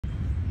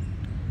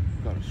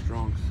Got a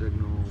strong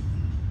signal,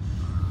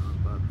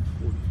 about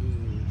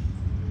 14,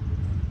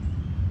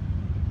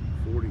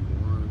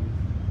 41,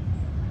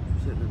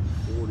 sitting in the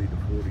 40 to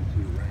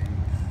 42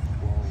 range,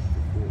 12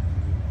 to 14.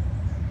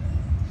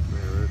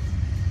 There it is.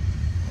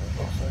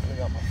 Looks like I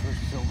got my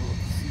first silver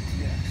with the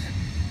CTX.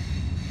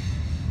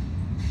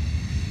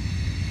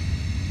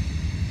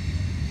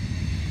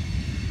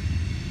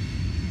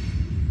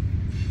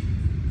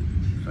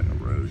 Looks like a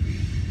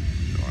Rosie.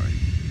 Sorry.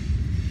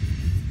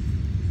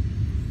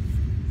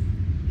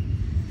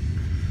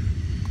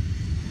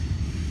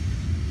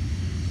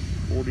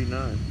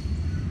 $49.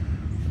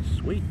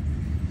 Sweet.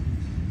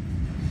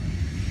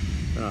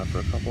 Been out for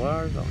a couple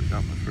hours. Already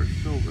got my first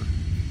silver.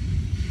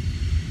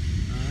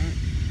 Alright.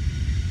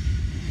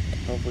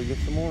 Hopefully get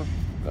some more.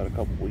 Got a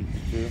couple weeks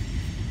too.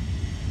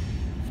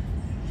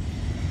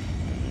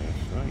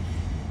 That's right.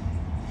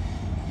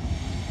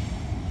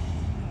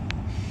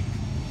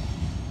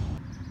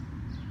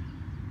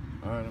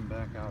 Alright, I'm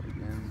back out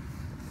again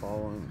the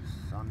following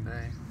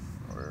Sunday.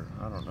 Or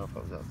I don't know if I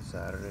was out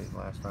Saturday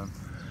last time.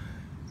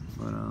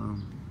 But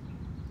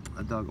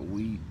I dug a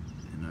wheat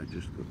and I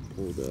just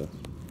pulled a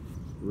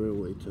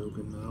railway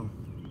token now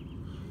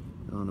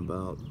on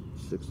about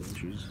 6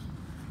 inches.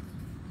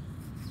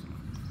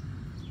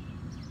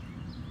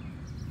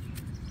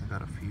 I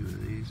got a few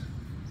of these.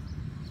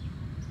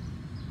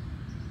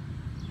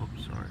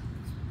 Oops, sorry.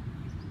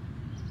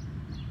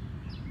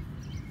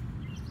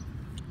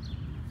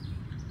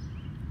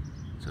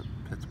 It's a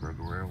Pittsburgh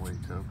railway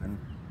token.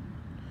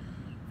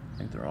 I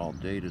think they're all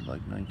dated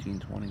like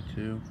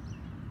 1922.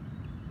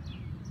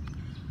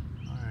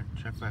 Alright,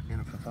 check back in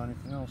if I find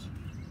anything else.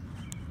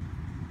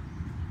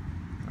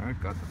 Alright,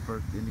 got the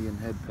first Indian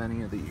head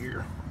penny of the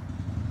year.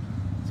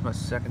 It's my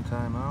second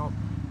time out.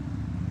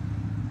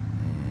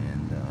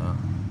 And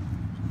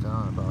it's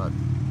down about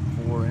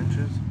 4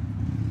 inches.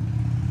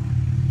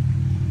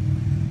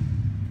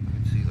 You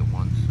can see the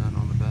 1 cent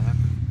on the back.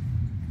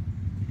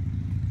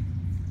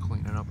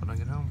 Clean it up when I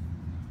get home.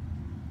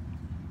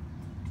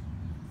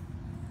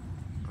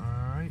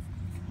 Alright.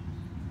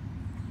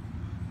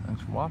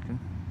 Thanks for watching.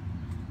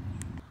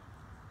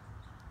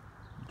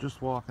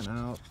 Just walking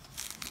out,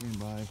 came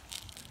by a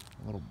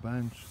little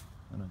bench,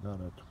 and I got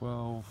a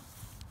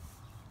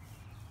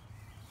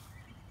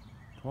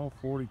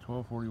 1240,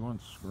 1241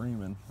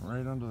 screaming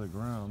right under the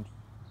ground.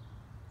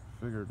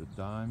 Figured a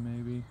dime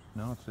maybe.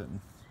 Now it's hitting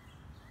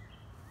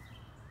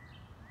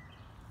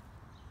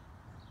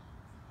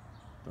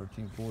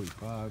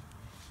 1345.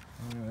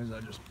 Anyways, I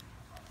just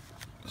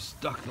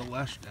stuck the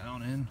lash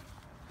down in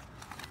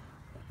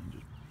and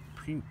just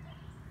peep.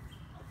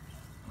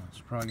 It's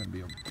probably gonna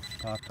be a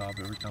pop top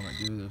every time I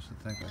do this. I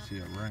think I see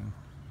a ring.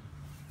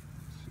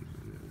 Let's see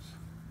what it is.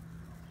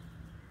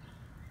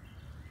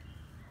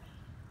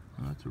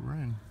 Oh, that's a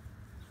ring.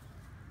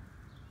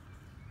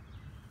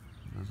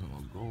 It doesn't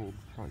look gold,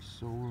 probably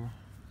silver.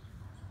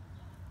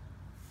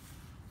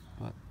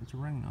 But it's a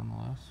ring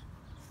nonetheless.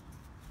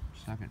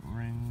 Second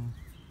ring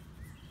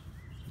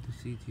with the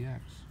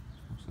CTX.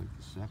 Looks like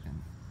the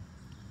second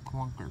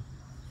clunker.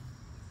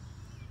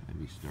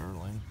 Maybe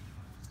sterling.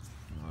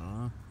 I don't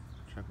know.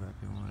 Check back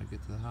in when I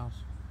get to the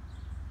house.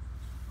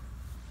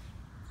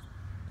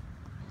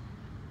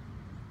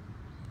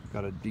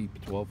 Got a deep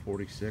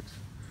 1246.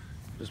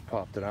 Just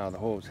popped it out of the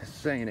hole. It's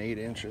saying 8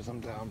 inches. I'm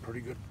down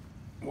pretty good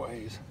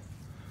ways.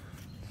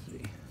 Let's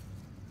see.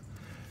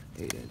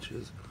 8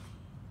 inches.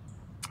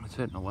 It's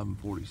hitting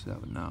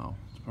 1147 now.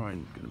 It's probably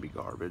going to be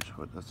garbage,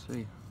 but let's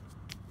see.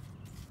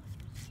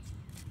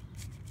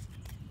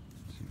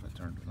 Let's see if I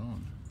turned it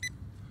on.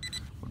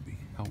 Would be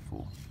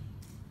helpful.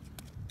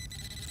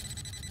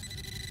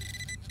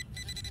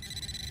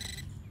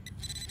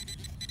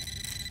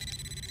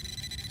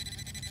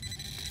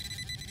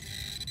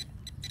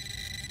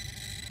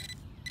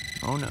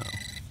 Oh no,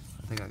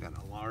 I think I got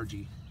a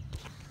largie.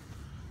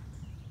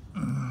 I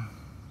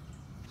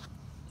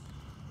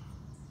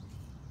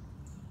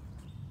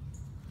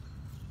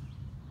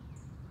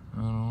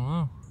don't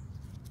know.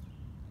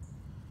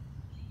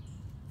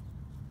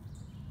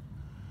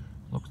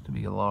 Looks to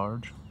be a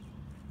large.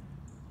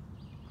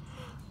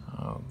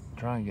 I'll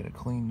try and get it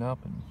cleaned up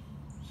and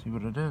see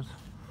what it is.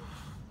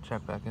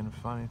 Check back in and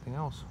find anything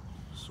else.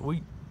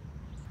 Sweet.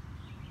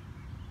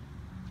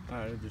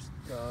 Alright, I just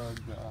dug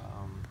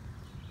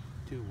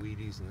 2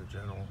 Wheaties in the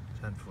general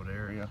 10-foot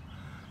area.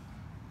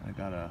 I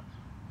got a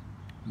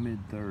mid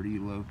 30,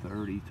 low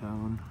 30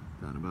 tone,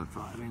 down about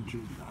 5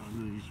 inches down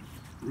to these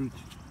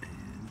roots,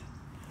 and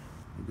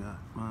I got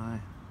my, I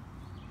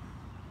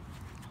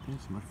think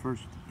it's my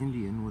first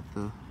Indian with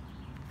the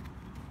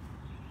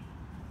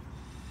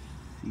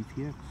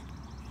CTX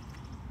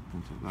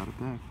since I got it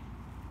back.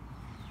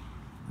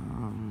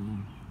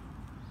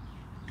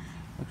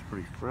 That's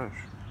pretty fresh.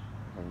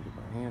 If I can get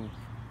my hand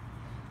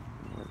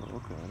and have a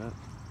look at it.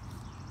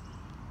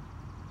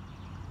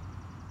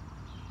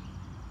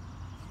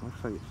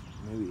 Looks like it's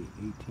maybe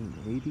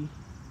 1880.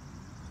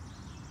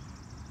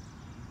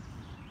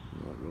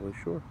 I'm not really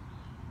sure.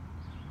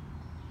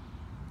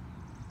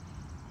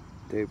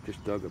 Dave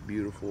just dug a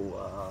beautiful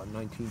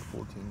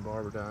 1914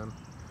 barber dime.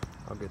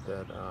 I'll get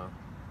that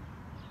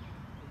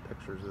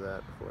pictures of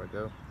that before I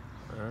go.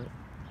 All right.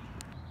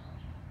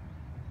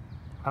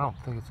 I don't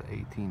think it's a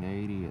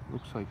 1880. It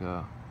looks like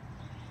a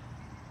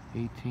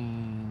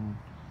 18,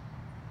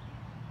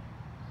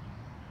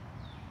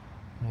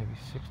 maybe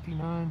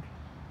 69.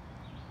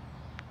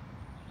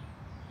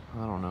 I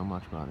don't know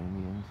much about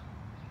Indians.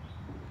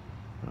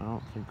 I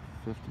don't think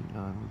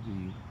 59 would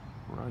be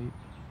right.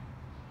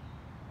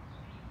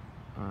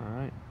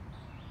 Alright.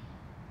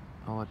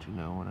 I'll let you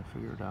know when I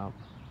figure it out.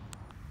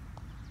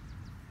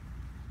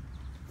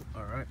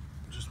 Alright.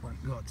 Just went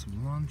and got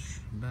some lunch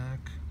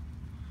back.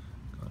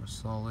 Got a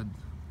solid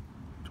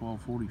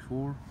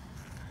 12.44.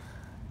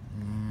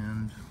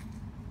 And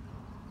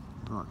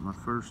got my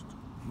first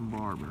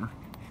barber.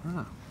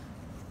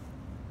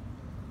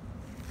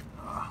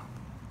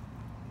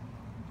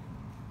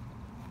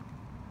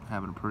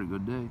 Having a pretty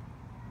good day.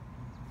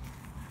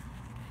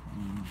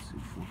 Let's see,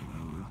 flip it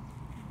over.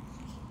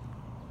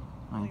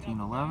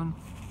 1911.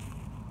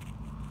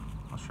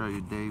 I'll show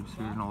you Dave's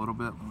here in a little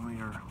bit when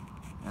we are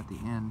at the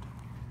end.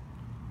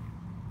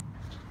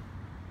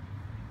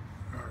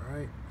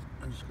 Alright,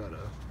 I just got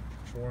a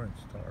 4-inch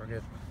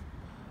target.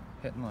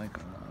 Hitting like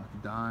a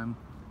dime.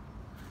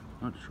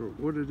 Not sure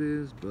what it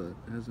is, but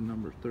it has a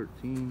number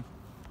 13.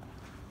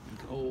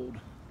 It's old.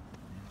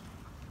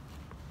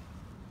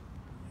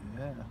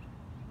 Yeah.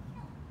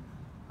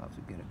 I'll have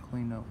to get it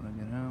cleaned up when I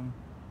get home.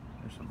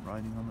 There's some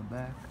writing on the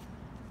back.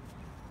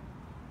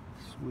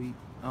 Sweet.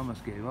 I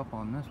almost gave up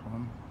on this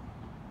one.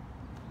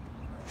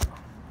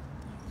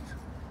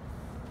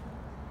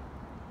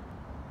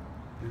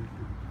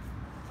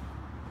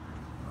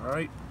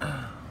 Alright.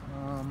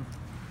 About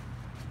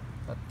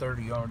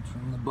 30 yards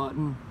from the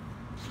button,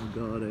 we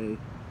got a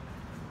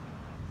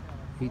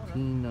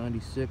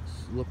 1896,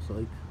 looks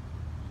like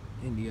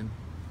Indian.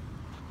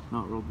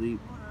 Not real deep.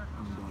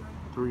 About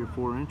 3 or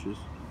 4 inches.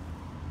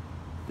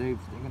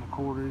 Dave's taking a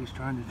quarter. He's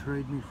trying to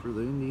trade me for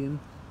the Indian.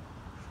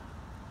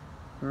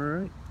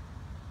 Alright.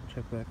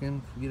 Check back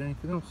in if we get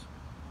anything else.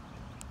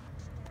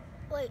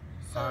 Wait,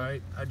 so...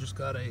 Alright, I just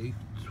got a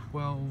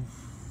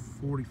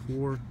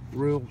 12.44,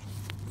 real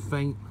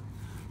faint.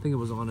 I think it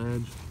was on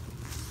edge.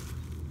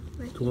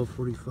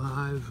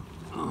 12.45.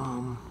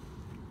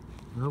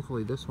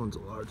 Hopefully this one's a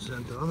large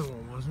cent. The other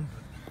one wasn't.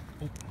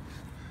 But, oh,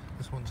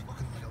 this one's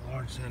looking like a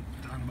large cent.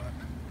 Down about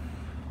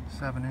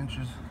 7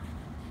 inches.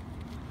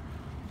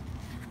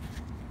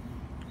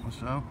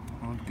 So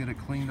I'll get it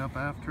cleaned up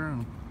after,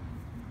 and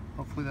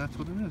hopefully that's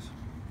what it is.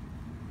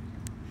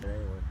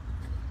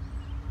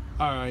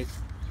 Alright,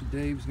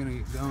 Dave's gonna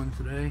get going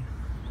today,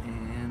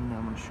 and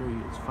I'm gonna show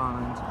you his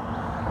finds.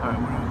 Alright,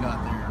 what do we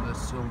got there?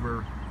 This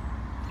silver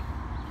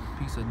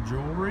piece of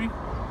jewelry.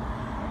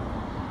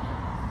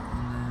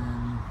 And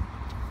then,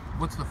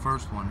 what's the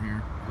first one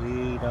here?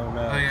 We don't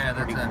know. Oh yeah,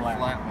 that's that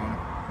flat one.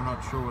 We're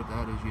not sure what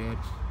that is yet.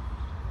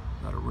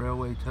 Got a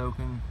railway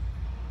token.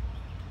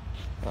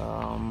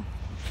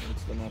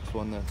 What's the next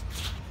one? The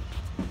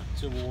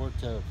Civil War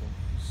token.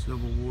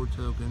 Civil War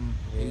token.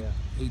 Yeah.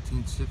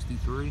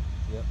 1863.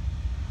 Yep.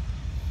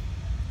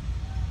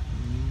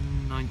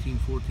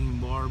 1914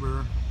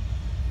 barber.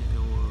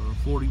 Or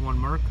 41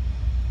 Merc.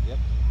 Yep.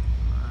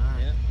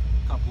 Alright. Yep.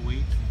 Couple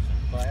weeks and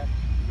some clad.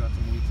 We got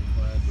some wheats and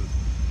clad, but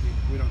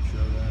we don't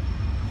show that.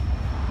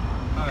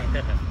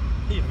 Alright.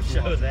 You don't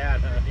show that,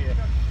 huh? Yeah.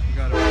 You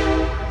got a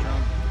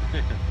jump.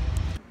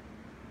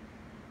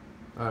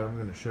 Alright, I'm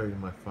going to show you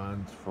my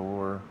finds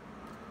for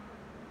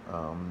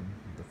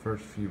the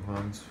first few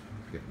hunts.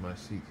 Getting my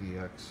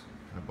CTX.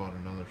 I bought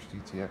another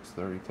CTX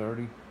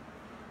 3030.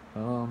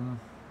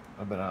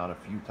 I've been out a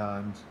few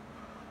times.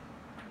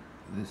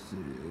 This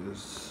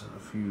is a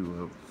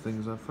few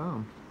things I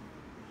found.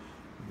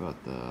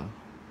 Got the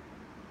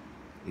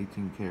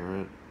 18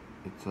 karat.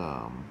 It's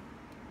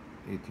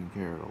 18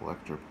 karat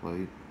electric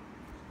plate.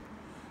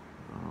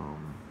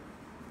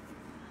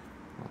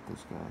 Got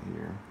this guy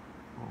here.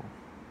 Oh.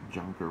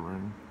 Junker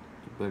ring,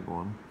 it's a big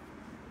one.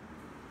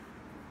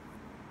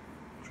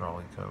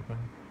 Trolley token.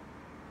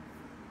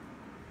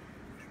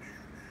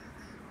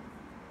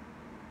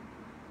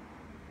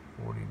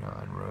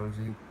 .49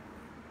 Rosie.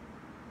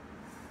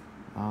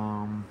 I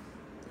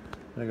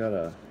got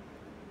a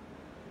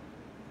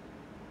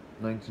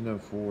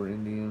 1904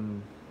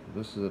 Indian.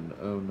 This is an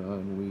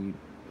 09 wheat,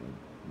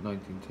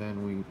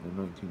 1910 wheat, and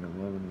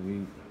 1911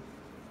 wheat.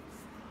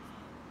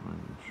 I'm not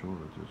even sure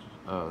what this is.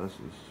 Oh, this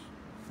is.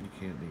 You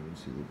can't even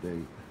see the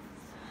date.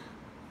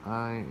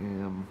 I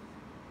am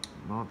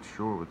not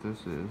sure what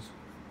this is.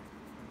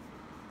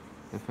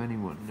 If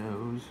anyone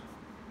knows,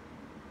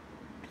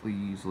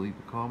 please leave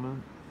a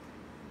comment.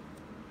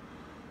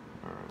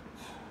 Alright.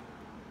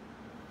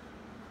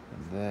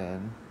 And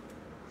then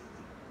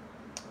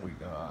we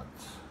got,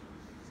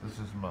 this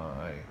is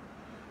my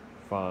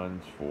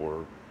finds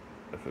for,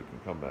 if it can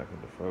come back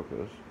into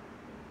focus.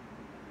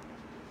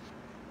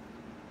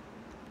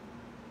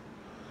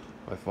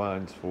 My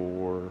finds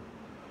for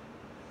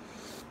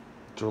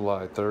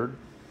July 3rd.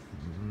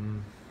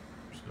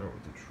 Start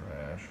with the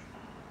trash.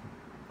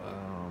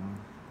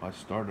 I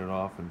started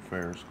off in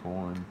Ferris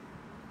coin,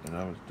 and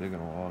I was digging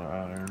a lot of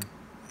iron.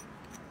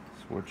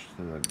 Switched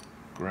to the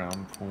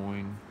ground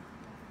coin.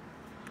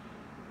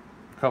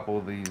 A couple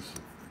of these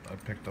I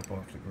picked up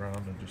off the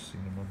ground. I just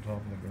seen them on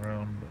top of the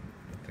ground, but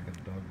I think I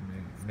dug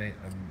might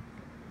have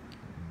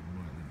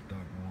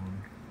dug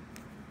one.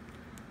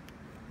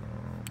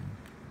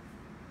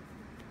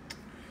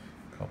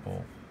 Couple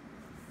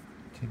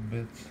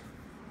tidbits.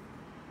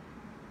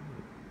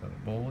 Got a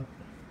bullet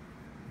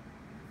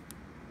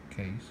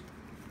case.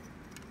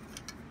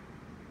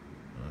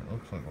 It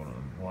looks like one of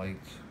them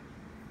lights.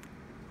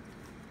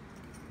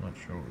 Not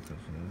sure what this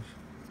is.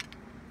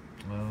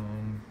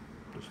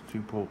 Just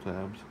 2 pull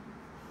tabs.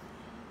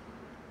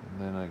 And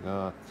then I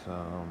got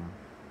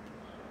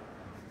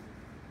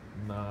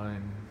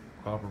 9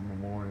 copper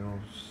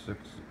memorials, 6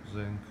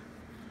 zinc,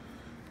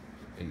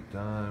 8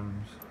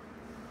 dimes,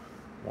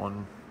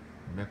 1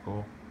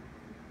 nickel,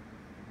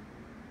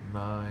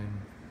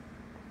 9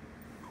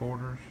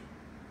 quarters,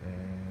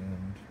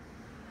 and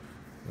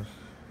this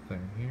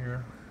thing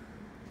here.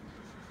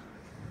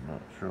 I'm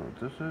not sure what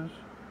this is.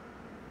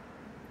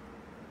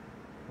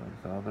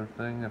 That's the other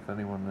thing. If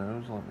anyone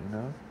knows, let me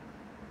know.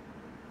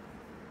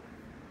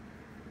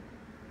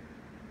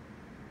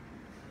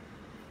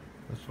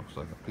 This looks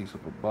like a piece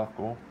of a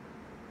buckle.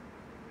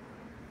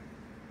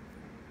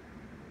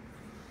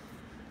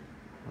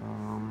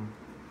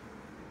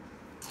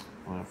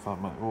 When I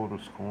found my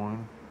oldest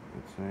coin,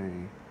 it's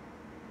a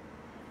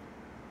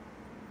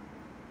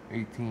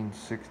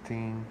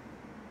 1816.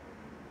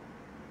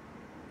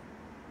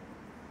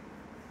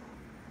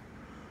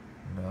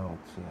 Now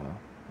it's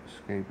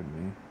escaping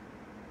me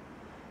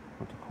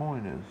what the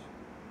coin is.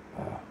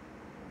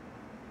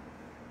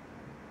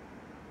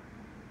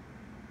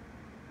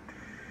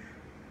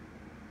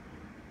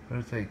 But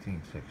it's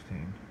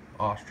 1816.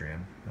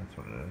 Austrian, that's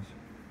what it is.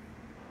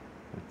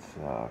 It's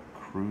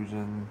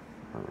Cruzen,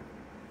 or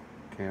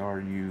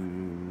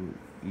Kruezen.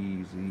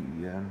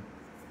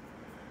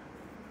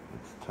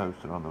 It's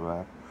toasted on the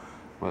back.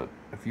 But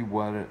if you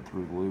wet it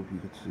through the loop, you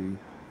could see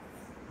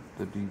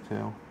the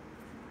detail.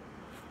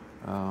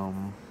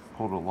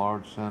 Pulled a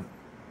large cent,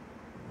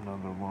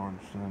 another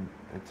large cent.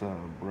 It's a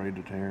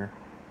braided hair.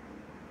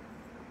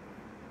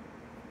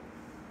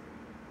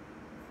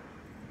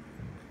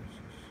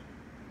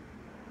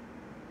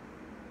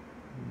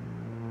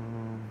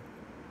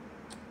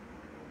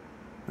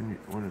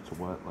 When it's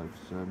wet, like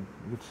I said,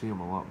 you can see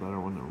them a lot better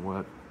when they're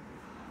wet.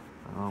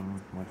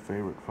 My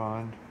favorite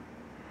find,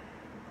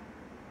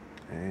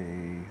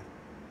 a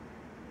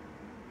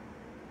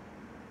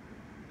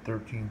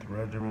 13th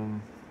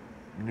Regiment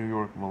New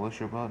York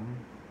militia button.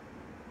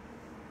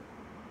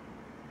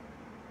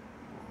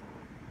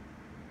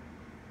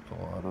 It's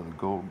a lot of the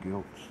gold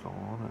gilt still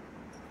on it.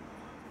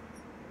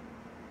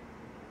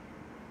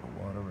 The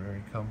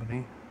Waterbury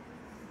Company.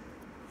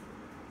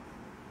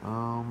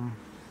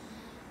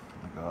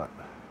 I got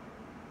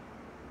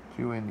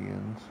 2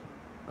 Indians,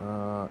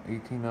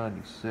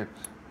 1896,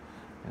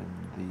 and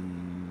the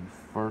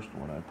first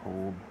one I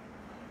pulled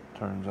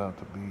turns out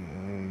to be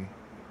a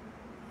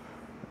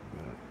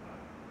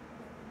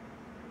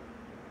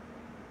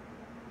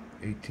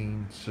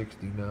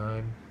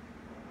 1869.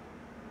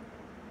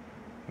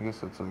 I guess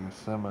that's like a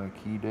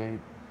semi-key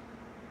date.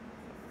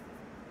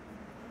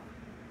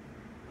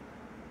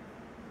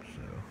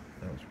 So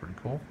that was pretty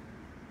cool.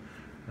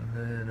 And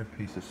then a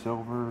piece of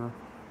silver,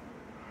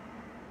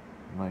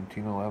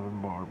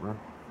 1911 Barber.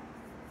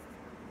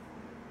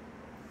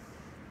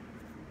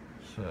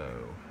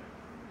 So,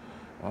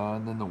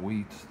 and then the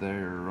wheats,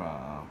 they're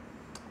a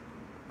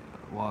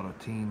lot of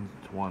teens,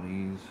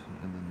 20s,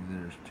 and then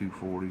there's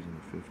 240s and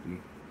a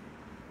 50.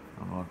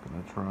 I'm not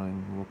going to try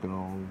and look at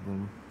all of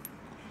them.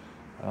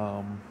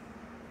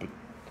 But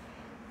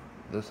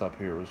this up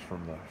here was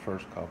from the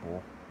first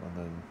couple, and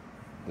then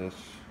this,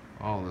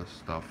 all this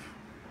stuff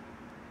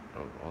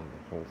on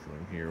the whole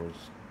thing here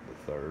was the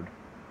third.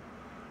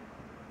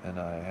 And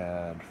I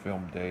had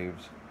filmed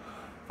Dave's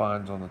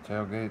finds on the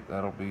tailgate.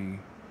 That'll be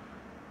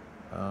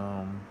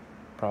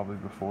probably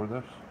before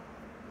this.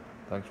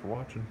 Thanks for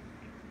watching.